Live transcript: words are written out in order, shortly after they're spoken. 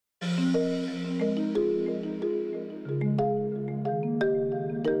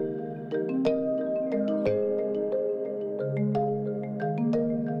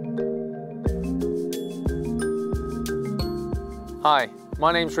Hi,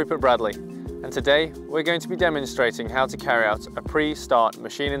 my name's Rupert Bradley, and today we're going to be demonstrating how to carry out a pre-start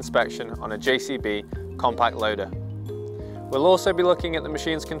machine inspection on a JCB Compact Loader. We'll also be looking at the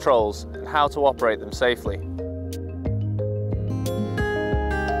machine's controls and how to operate them safely.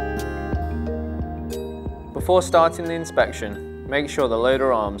 Before starting the inspection, make sure the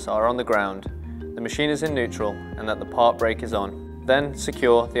loader arms are on the ground, the machine is in neutral and that the part brake is on. Then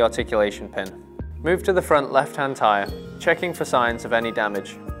secure the articulation pin. Move to the front left-hand tyre, checking for signs of any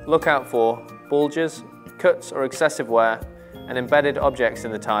damage. Look out for bulges, cuts or excessive wear, and embedded objects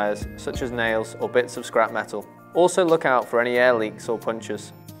in the tyres, such as nails or bits of scrap metal. Also look out for any air leaks or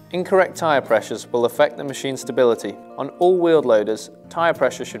punctures. Incorrect tyre pressures will affect the machine's stability. On all wheeled loaders, tyre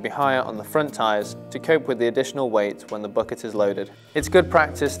pressure should be higher on the front tyres to cope with the additional weight when the bucket is loaded. It's good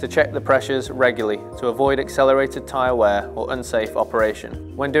practice to check the pressures regularly to avoid accelerated tyre wear or unsafe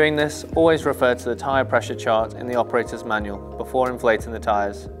operation. When doing this, always refer to the tyre pressure chart in the operator's manual before inflating the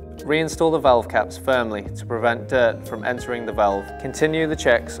tyres. Reinstall the valve caps firmly to prevent dirt from entering the valve. Continue the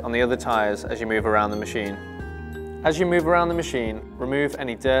checks on the other tyres as you move around the machine. As you move around the machine, remove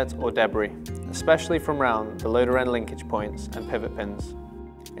any dirt or debris, especially from round the loader end linkage points and pivot pins.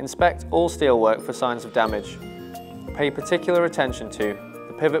 Inspect all steelwork for signs of damage. Pay particular attention to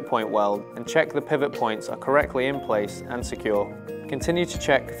the pivot point weld and check the pivot points are correctly in place and secure. Continue to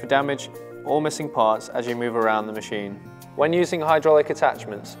check for damage or missing parts as you move around the machine. When using hydraulic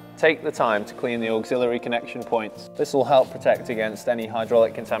attachments, take the time to clean the auxiliary connection points. This will help protect against any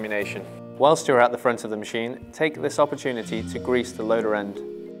hydraulic contamination. Whilst you're at the front of the machine, take this opportunity to grease the loader end.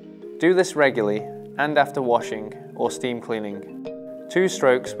 Do this regularly and after washing or steam cleaning. 2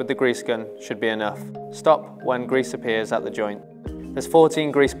 strokes with the grease gun should be enough. Stop when grease appears at the joint. There's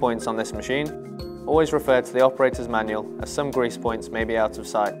 14 grease points on this machine. Always refer to the operator's manual as some grease points may be out of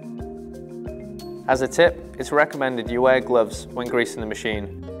sight. As a tip, it's recommended you wear gloves when greasing the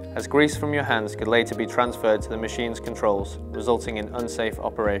machine, as grease from your hands could later be transferred to the machine's controls, resulting in unsafe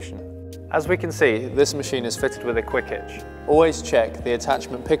operation. As we can see, this machine is fitted with a quick hitch. Always check the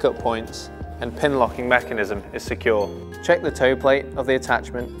attachment pickup points and pin locking mechanism is secure. Check the toe plate of the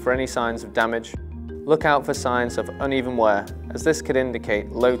attachment for any signs of damage. Look out for signs of uneven wear, as this could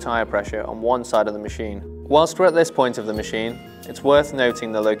indicate low tyre pressure on one side of the machine. Whilst we're at this point of the machine, it's worth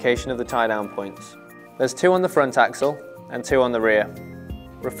noting the location of the tie-down points. There's 2 on the front axle and 2 on the rear.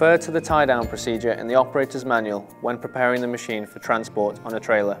 Refer to the tie-down procedure in the operator's manual when preparing the machine for transport on a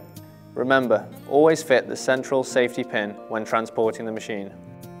trailer. Remember, always fit the central safety pin when transporting the machine.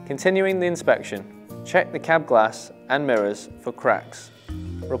 Continuing the inspection, check the cab glass and mirrors for cracks,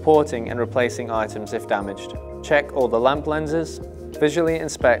 reporting and replacing items if damaged. Check all the lamp lenses, visually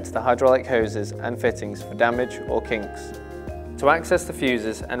inspect the hydraulic hoses and fittings for damage or kinks. To access the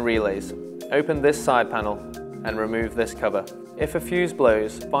fuses and relays, open this side panel and remove this cover. If a fuse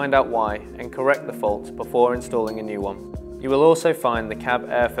blows, find out why and correct the fault before installing a new one. You will also find the cab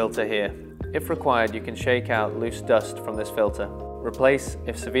air filter here. If required, you can shake out loose dust from this filter. Replace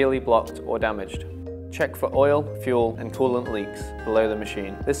if severely blocked or damaged. Check for oil, fuel and coolant leaks below the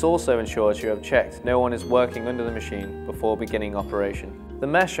machine. This also ensures you have checked no one is working under the machine before beginning operation. The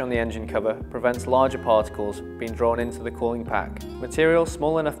mesh on the engine cover prevents larger particles being drawn into the cooling pack. Material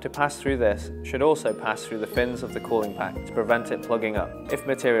small enough to pass through this should also pass through the fins of the cooling pack to prevent it plugging up. If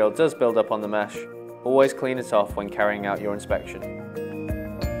material does build up on the mesh, always clean it off when carrying out your inspection.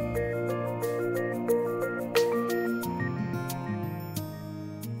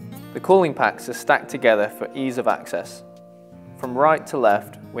 The cooling packs are stacked together for ease of access. From right to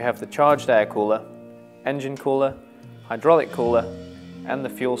left, we have the charged air cooler, engine cooler, hydraulic cooler, and the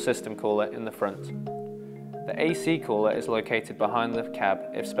fuel system cooler in the front. The AC cooler is located behind the cab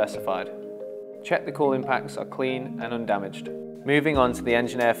if specified. Check the cooling packs are clean and undamaged. Moving on to the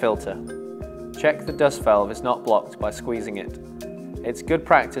engine air filter. Check the dust valve is not blocked by squeezing it. It's good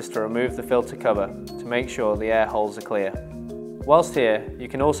practice to remove the filter cover to make sure the air holes are clear. Whilst here, you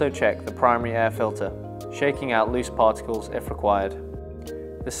can also check the primary air filter, shaking out loose particles if required.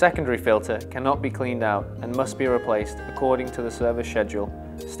 The secondary filter cannot be cleaned out and must be replaced according to the service schedule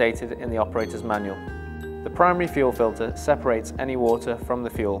stated in the operator's manual. The primary fuel filter separates any water from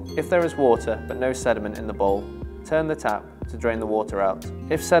the fuel. If there is water but no sediment in the bowl, turn the tap to drain the water out.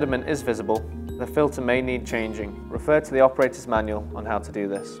 If sediment is visible, the filter may need changing. Refer to the operator's manual on how to do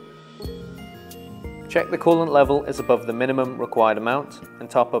this. Check the coolant level is above the minimum required amount and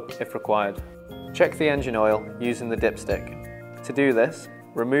top up if required. Check the engine oil using the dipstick. To do this,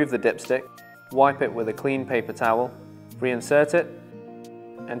 remove the dipstick, wipe it with a clean paper towel, reinsert it,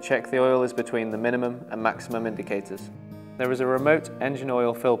 and check the oil is between the minimum and maximum indicators. There is a remote engine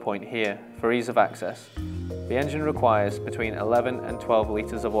oil fill point here for ease of access. the engine requires between 11 and 12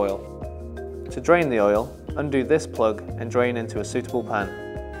 litres of oil. To drain the oil, undo this plug and drain into a suitable pan.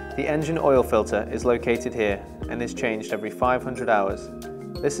 The engine oil filter is located here and is changed every 500 hours.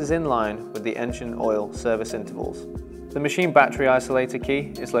 This is in line with the engine oil service intervals. The machine battery isolator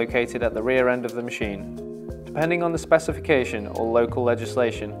key is located at the rear end of the machine. Depending on the specification or local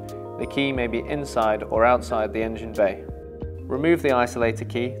legislation, the key may be inside or outside the engine bay. Remove the isolator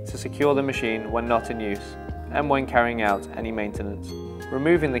key to secure the machine when not in use and when carrying out any maintenance.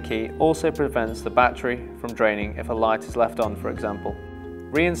 Removing the key also prevents the battery from draining if a light is left on, for example.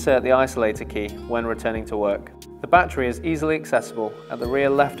 Reinsert the isolator key when returning to work. The battery is easily accessible at the rear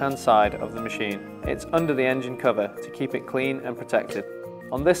left-hand side of the machine. It's under the engine cover to keep it clean and protected.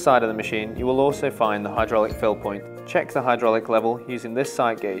 On this side of the machine, you will also find the hydraulic fill point. Check the hydraulic level using this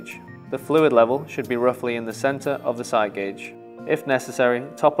sight gauge. The fluid level should be roughly in the center of the sight gauge. If necessary,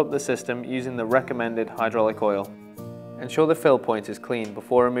 top up the system using the recommended hydraulic oil. Ensure the fill point is clean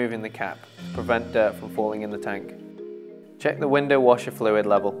before removing the cap to prevent dirt from falling in the tank. Check the window washer fluid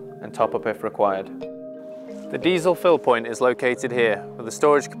level and top up if required. The diesel fill point is located here with a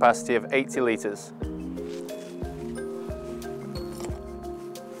storage capacity of 80 litres.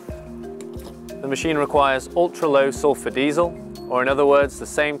 The machine requires ultra-low sulfur diesel, or in other words, the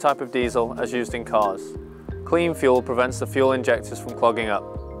same type of diesel as used in cars. Clean fuel prevents the fuel injectors from clogging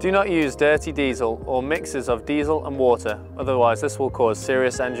up. Do not use dirty diesel or mixes of diesel and water, otherwise this will cause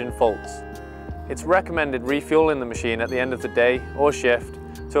serious engine faults. It's recommended refueling the machine at the end of the day or shift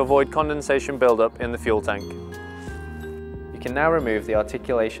to avoid condensation buildup in the fuel tank. You can now remove the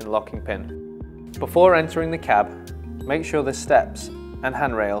articulation locking pin. Before entering the cab, make sure the steps and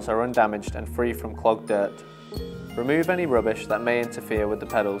handrails are undamaged and free from clogged dirt. Remove any rubbish that may interfere with the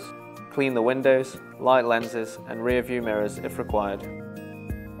pedals. Clean the windows, light lenses and rear view mirrors if required.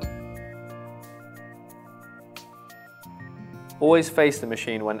 Always face the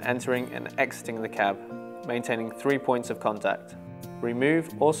machine when entering and exiting the cab, maintaining 3 points of contact. Remove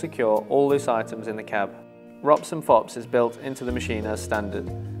or secure all loose items in the cab. ROPS and FOPS is built into the machine as standard,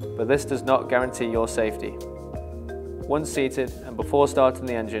 but this does not guarantee your safety. Once seated and before starting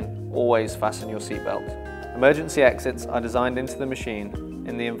the engine, always fasten your seatbelt. Emergency exits are designed into the machine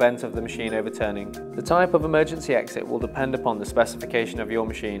in the event of the machine overturning. The type of emergency exit will depend upon the specification of your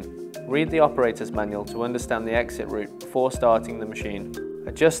machine. Read the operator's manual to understand the exit route before starting the machine.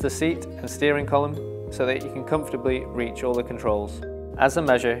 Adjust the seat and steering column so that you can comfortably reach all the controls. As a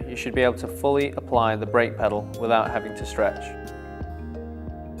measure, you should be able to fully apply the brake pedal without having to stretch.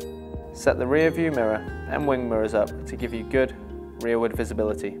 Set the rear view mirror and wing mirrors up to give you good rearward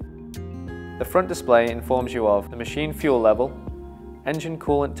visibility. The front display informs you of the machine fuel level, engine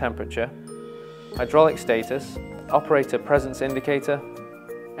coolant temperature, hydraulic status, operator presence indicator,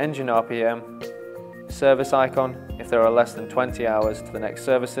 engine RPM, service icon if there are less than 20 hours to the next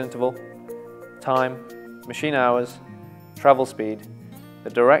service interval, time, machine hours, travel speed,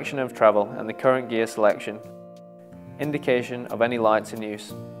 the direction of travel and the current gear selection, indication of any lights in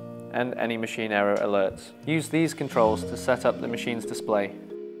use, and any machine error alerts. Use these controls to set up the machine's display.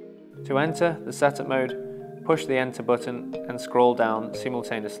 To enter the setup mode, push the enter button and scroll down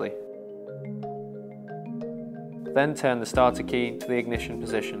simultaneously. Then turn the starter key to the ignition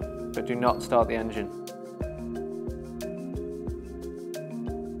position, but do not start the engine.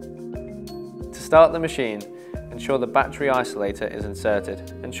 To start the machine, ensure the battery isolator is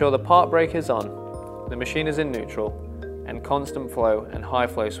inserted. Ensure the park brake is on, the machine is in neutral, and constant flow and high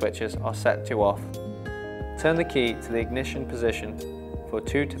flow switches are set to off. Turn the key to the ignition position for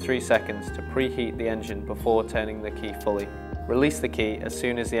 2 to 3 seconds to preheat the engine before turning the key fully. Release the key as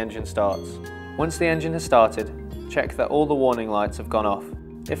soon as the engine starts. Once the engine has started, check that all the warning lights have gone off.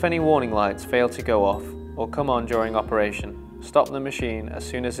 If any warning lights fail to go off or come on during operation, stop the machine as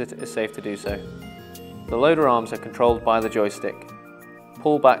soon as it is safe to do so. The loader arms are controlled by the joystick.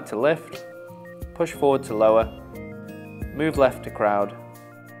 Pull back to lift, push forward to lower, move left to crowd,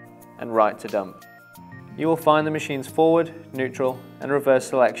 and right to dump. You will find the machine's forward, neutral, and reverse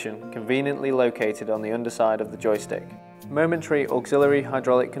selection conveniently located on the underside of the joystick. Momentary auxiliary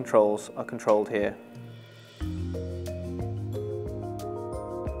hydraulic controls are controlled here.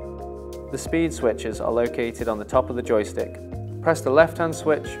 The speed switches are located on the top of the joystick. Press the left-hand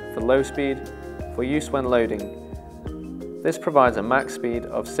switch for low speed for use when loading. This provides a max speed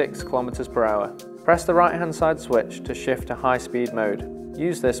of 6 km per hour. Press the right-hand side switch to shift to high-speed mode.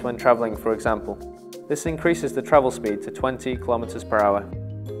 Use this when traveling, for example. This increases the travel speed to 20 km per hour.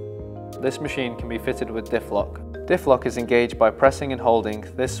 This machine can be fitted with diff lock. Diff lock is engaged by pressing and holding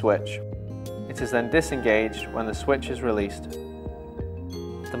this switch. It is then disengaged when the switch is released.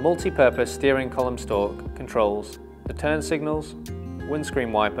 The multi-purpose steering column stalk controls the turn signals,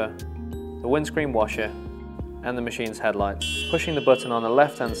 windscreen wiper, the windscreen washer, and the machine's headlights. Pushing the button on the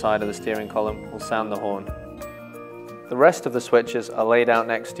left-hand side of the steering column will sound the horn. The rest of the switches are laid out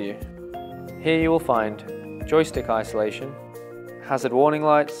next to you. Here you will find joystick isolation, hazard warning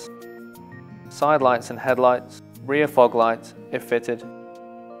lights, side lights and headlights, rear fog lights if fitted,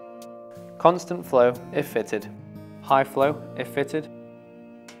 constant flow if fitted, high flow if fitted,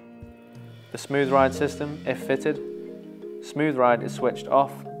 the smooth ride system if fitted. Smooth ride is switched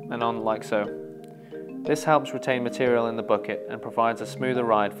off and on like so. This helps retain material in the bucket and provides a smoother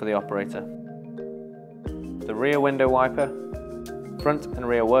ride for the operator. The rear window wiper, front and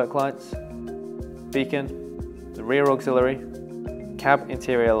rear work lights, beacon, the rear auxiliary, cab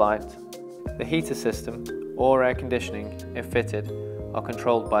interior light, the heater system or air conditioning, if fitted, are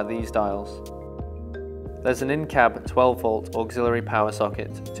controlled by these dials. There's an in-cab 12-volt auxiliary power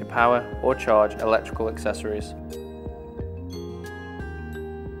socket to power or charge electrical accessories.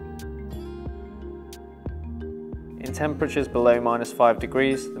 In temperatures below -5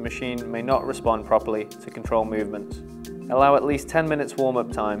 degrees, the machine may not respond properly to control movements. Allow at least 10 minutes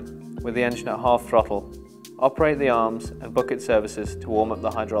warm-up time with the engine at half throttle. Operate the arms and bucket services to warm up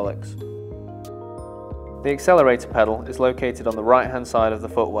the hydraulics. The accelerator pedal is located on the right-hand side of the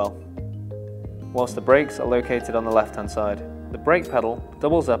footwell, whilst the brakes are located on the left-hand side. The brake pedal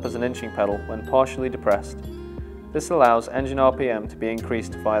doubles up as an inching pedal when partially depressed. This allows engine RPM to be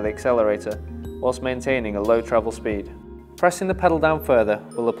increased via the accelerator whilst maintaining a low travel speed. Pressing the pedal down further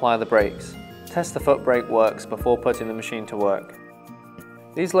will apply the brakes. Test the foot brake works before putting the machine to work.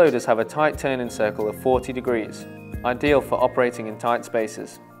 These loaders have a tight turning circle of 40 degrees, ideal for operating in tight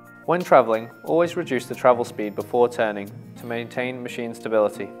spaces. When travelling, always reduce the travel speed before turning to maintain machine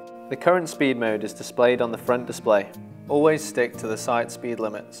stability. The current speed mode is displayed on the front display. Always stick to the site speed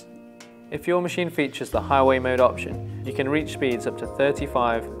limits. If your machine features the highway mode option, you can reach speeds up to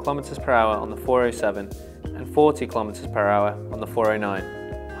 35 km per hour on the 407 and 40 km per hour on the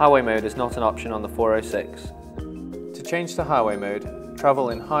 409. Highway mode is not an option on the 406. To change to highway mode, travel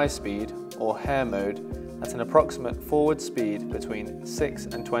in high speed or hare mode at an approximate forward speed between 6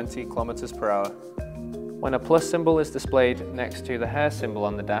 and 20 km per hour. When a plus symbol is displayed next to the hare symbol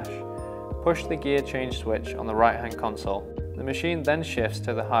on the dash, push the gear change switch on the right-hand console. The machine then shifts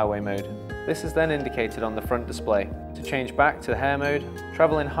to the highway mode. This is then indicated on the front display. To change back to hare mode,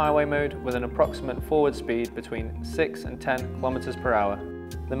 travel in highway mode with an approximate forward speed between 6 and 10 km per hour.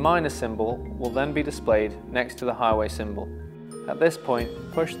 The minus symbol will then be displayed next to the highway symbol. At this point,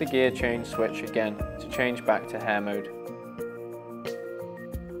 push the gear change switch again to change back to hare mode.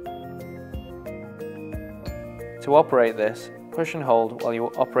 To operate this, push and hold while you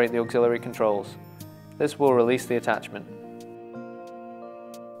operate the auxiliary controls. This will release the attachment.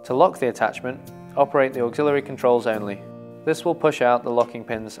 To lock the attachment, operate the auxiliary controls only. This will push out the locking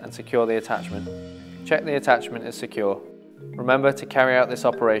pins and secure the attachment. Check the attachment is secure. Remember to carry out this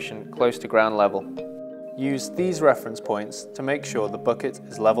operation close to ground level. Use these reference points to make sure the bucket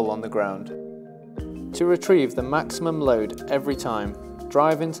is level on the ground. To retrieve the maximum load every time,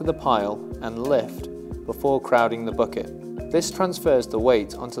 drive into the pile and lift before crowding the bucket. This transfers the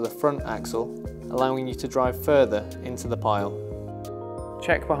weight onto the front axle, allowing you to drive further into the pile.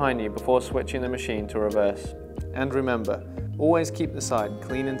 Check behind you before switching the machine to reverse. And remember, always keep the side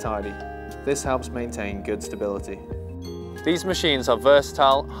clean and tidy. This helps maintain good stability. These machines are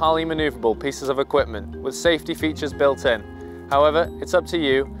versatile, highly maneuverable pieces of equipment with safety features built in. However, it's up to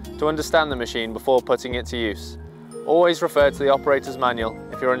you to understand the machine before putting it to use. Always refer to the operator's manual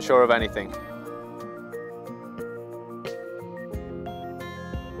if you're unsure of anything.